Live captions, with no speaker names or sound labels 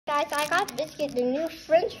Guys, I got Biscuit the new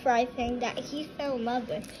French fry thing that he fell in love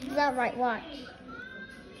with. Is that right? Watch.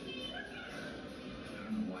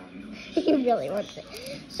 He really wants it.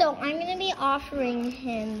 So I'm going to be offering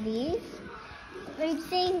him these. I'm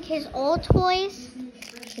seeing his old toys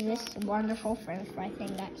to this wonderful French fry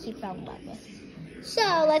thing that he fell in love with.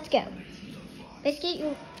 So let's go.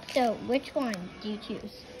 Biscuit, so which one do you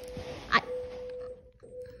choose?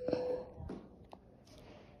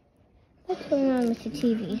 What's going on with the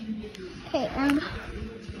TV? Okay,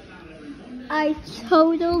 I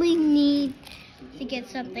totally need to get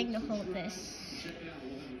something to hold this.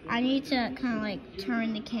 I need to kind of like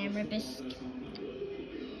turn the camera,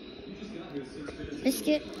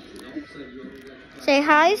 Biscuit. Say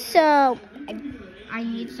hi. So I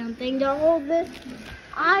need something to hold this.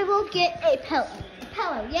 I will get a pillow. A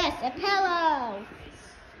pillow, yes, a pillow.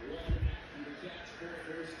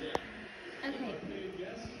 Okay.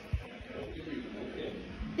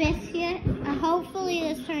 Biscuit, hopefully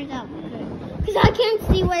this turns out good. Because I can't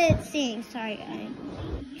see what it's seeing. Sorry, guys.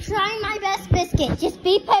 Trying my best, Biscuit. Just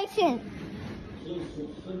be patient.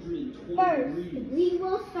 First, we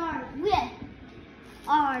will start with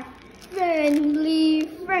our friendly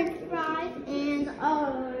French fries and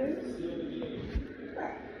ours.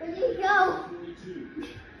 Where do you go?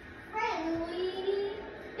 Friendly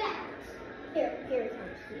bat. Here's one.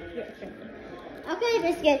 Okay,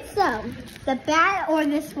 Biscuit, so the bat or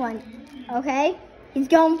this one, okay?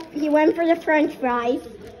 He went for the French fries.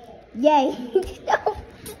 Yay.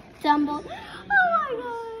 Stumbled. Oh my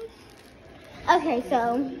gosh. Okay,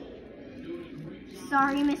 so,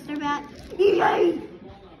 sorry, Mr. Bat. Yay.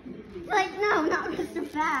 Like, no, not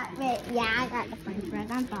Mr. Bat. Wait, yeah, I got the French fries,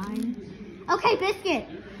 I'm fine. Okay, Biscuit.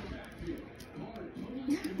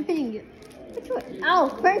 Which one? Oh,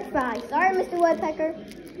 French fries. Sorry, Mr. Woodpecker.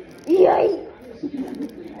 Yay.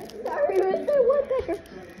 Sorry, Mr. Woodpecker.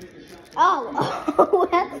 Oh,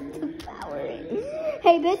 that's devouring.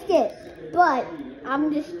 Hey, Biscuit, but I'm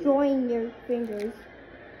destroying your fingers.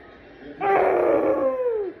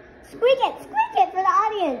 Squeak it for the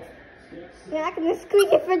audience. You're not gonna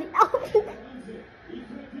squeak it for the audience.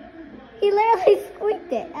 He literally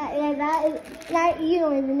squeaked it. That you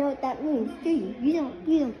don't even know what that means, do you?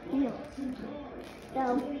 You don't. So,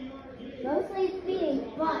 mostly it's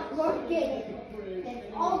beating, but we're getting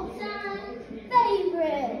it's all-time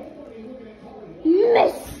favorite,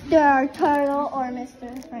 Mr. Turtle or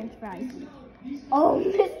Mr. French Fries. Oh,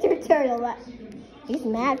 Mr. Turtle, he's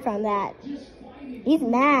mad from that. He's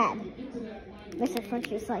mad. Mr. French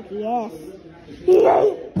is like, yes.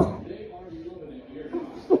 Yay!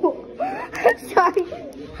 Sorry.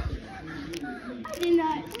 I did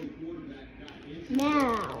not.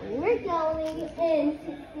 Now, we're going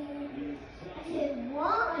into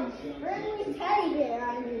one friendly teddy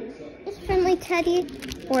bear, Is friendly teddy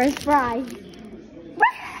or his fries?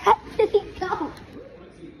 Where did he go?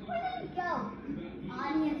 Where did he go?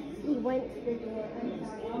 Audience, he went to the door. I'm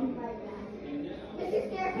sorry, I'll be right back. Mr.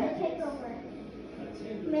 Scarecrow, take over.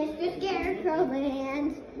 Mr. Scarecrow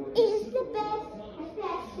Land is the best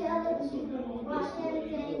special. Watch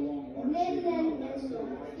everything. Live in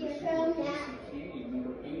Scarecrow now.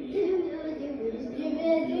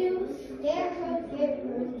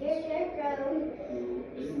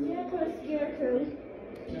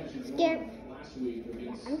 Scarecrow.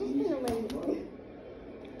 I'm just gonna wait.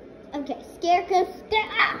 Okay, Scarecrow.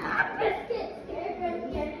 Biscuit. Scarecrow.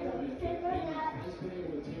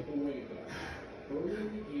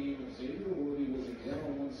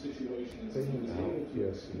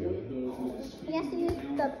 Yes, use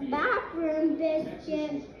the bathroom,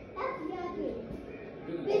 Biscuit. That's yucky.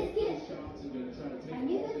 Biscuit. Are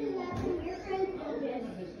you going to the bathroom? Your friend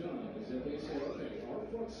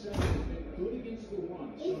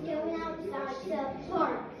He's going outside the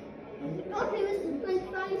park. Okay, Mr. French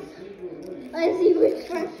fries. Let's see which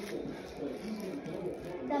one.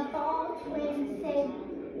 The ball twins say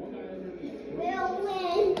will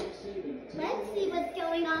win. Let's see what's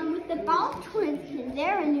going on with the ball twins, because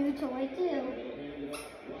they're a new toy too.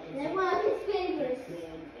 They're one of his favorites.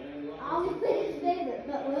 Always been his favorite,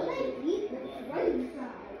 but will they eat the French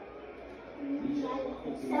fries?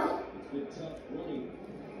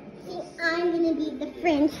 So, I'm gonna be the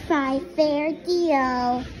French fry, fair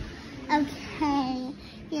deal. Okay,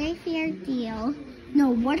 very fair deal. No,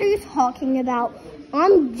 what are you talking about?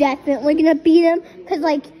 I'm definitely gonna beat him, cause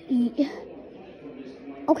like,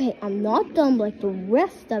 okay, I'm not dumb like the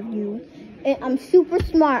rest of you. I'm super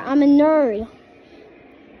smart. I'm a nerd.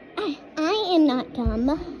 I am not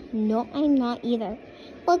dumb. No, I'm not either.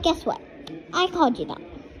 Well, guess what? I called you dumb.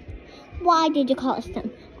 Why did you call us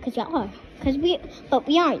dumb? Because you are. But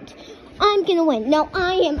we aren't. I'm gonna win. No,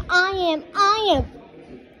 I am.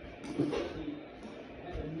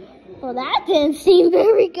 Well, that didn't seem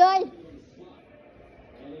very good.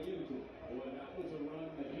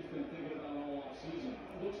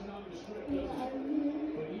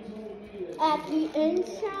 At the end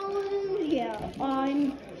challenge, at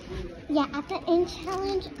the end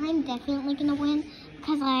challenge, I'm definitely gonna win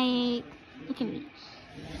because look at me,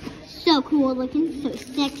 so cool looking, so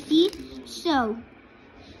sexy, so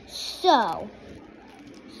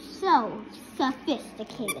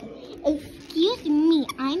sophisticated. Excuse me,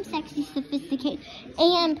 I'm sexy, sophisticated,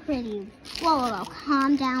 and pretty. Whoa,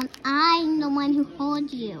 calm down. I'm the one who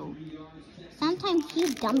holds you. Sometimes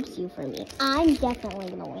he dumps you for me. I'm definitely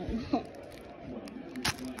gonna win.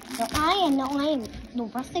 No, I am. The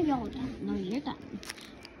rest of y'all are done. No, you're done.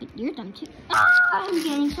 But you're done too. Ah, I'm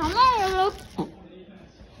getting so low.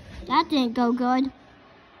 That didn't go good.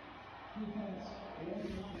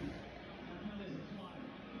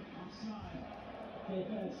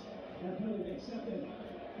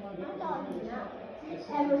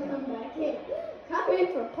 Ever come back in? Come in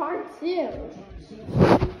for part 2.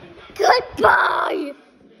 Goodbye!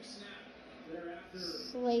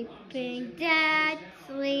 Sleeping dad,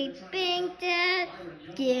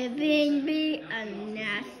 give